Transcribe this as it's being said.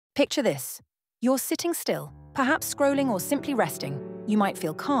Picture this. You're sitting still, perhaps scrolling or simply resting. You might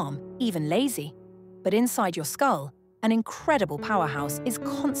feel calm, even lazy. But inside your skull, an incredible powerhouse is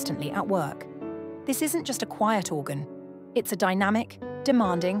constantly at work. This isn't just a quiet organ. It's a dynamic,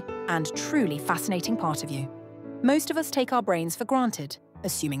 demanding, and truly fascinating part of you. Most of us take our brains for granted,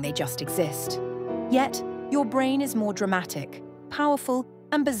 assuming they just exist. Yet, your brain is more dramatic, powerful,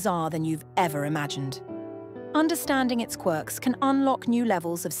 and bizarre than you've ever imagined. Understanding its quirks can unlock new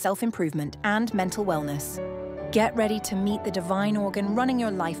levels of self-improvement and mental wellness. Get ready to meet the divine organ running your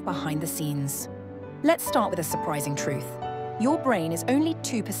life behind the scenes. Let's start with a surprising truth. Your brain is only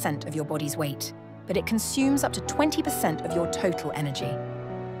 2% of your body's weight, but it consumes up to 20% of your total energy.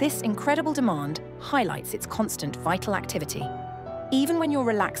 This incredible demand highlights its constant vital activity. Even when you're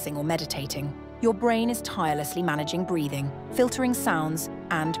relaxing or meditating, your brain is tirelessly managing breathing, filtering sounds,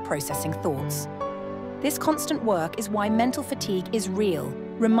 and processing thoughts. This constant work is why mental fatigue is real,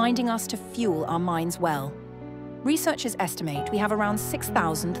 reminding us to fuel our minds well. Researchers estimate we have around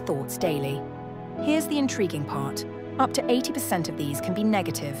 6,000 thoughts daily. Here's the intriguing part. Up to 80% of these can be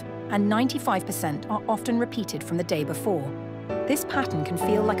negative, and 95% are often repeated from the day before. This pattern can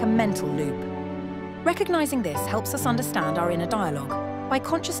feel like a mental loop. Recognizing this helps us understand our inner dialogue. By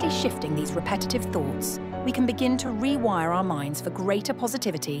consciously shifting these repetitive thoughts, we can begin to rewire our minds for greater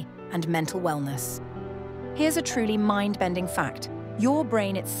positivity and mental wellness. Here's a truly mind-bending fact. Your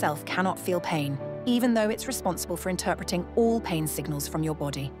brain itself cannot feel pain, even though it's responsible for interpreting all pain signals from your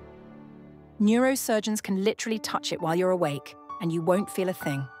body. Neurosurgeons can literally touch it while you're awake, and you won't feel a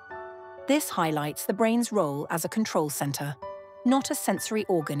thing. This highlights the brain's role as a control center, not a sensory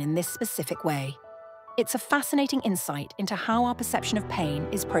organ in this specific way. It's a fascinating insight into how our perception of pain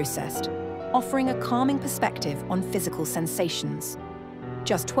is processed, offering a calming perspective on physical sensations.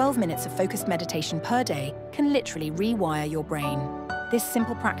 Just 12 minutes of focused meditation per day can literally rewire your brain. This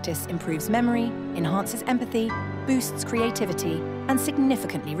simple practice improves memory, enhances empathy, boosts creativity, and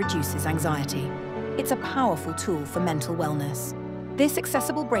significantly reduces anxiety. It's a powerful tool for mental wellness. This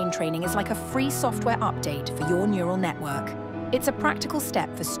accessible brain training is like a free software update for your neural network. It's a practical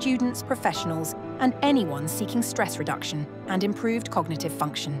step for students, professionals, and anyone seeking stress reduction and improved cognitive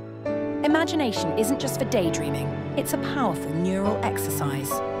function. Imagination isn't just for daydreaming, it's a powerful neural exercise.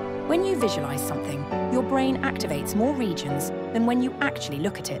 When you visualize something, your brain activates more regions than when you actually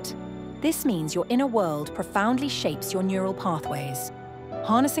look at it. This means your inner world profoundly shapes your neural pathways.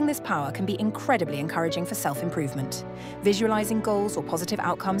 Harnessing this power can be incredibly encouraging for self-improvement. Visualizing goals or positive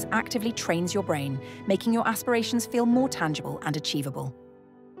outcomes actively trains your brain, making your aspirations feel more tangible and achievable.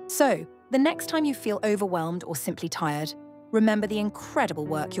 So, the next time you feel overwhelmed or simply tired, remember the incredible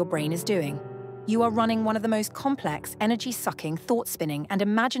work your brain is doing. You are running one of the most complex, energy-sucking, thought-spinning, and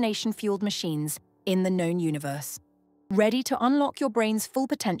imagination-fueled machines in the known universe. Ready to unlock your brain's full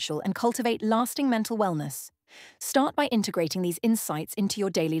potential and cultivate lasting mental wellness? Start by integrating these insights into your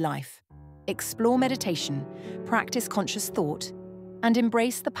daily life. Explore meditation, practice conscious thought, and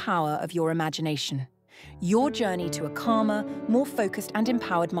embrace the power of your imagination. Your journey to a calmer, more focused and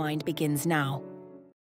empowered mind begins now.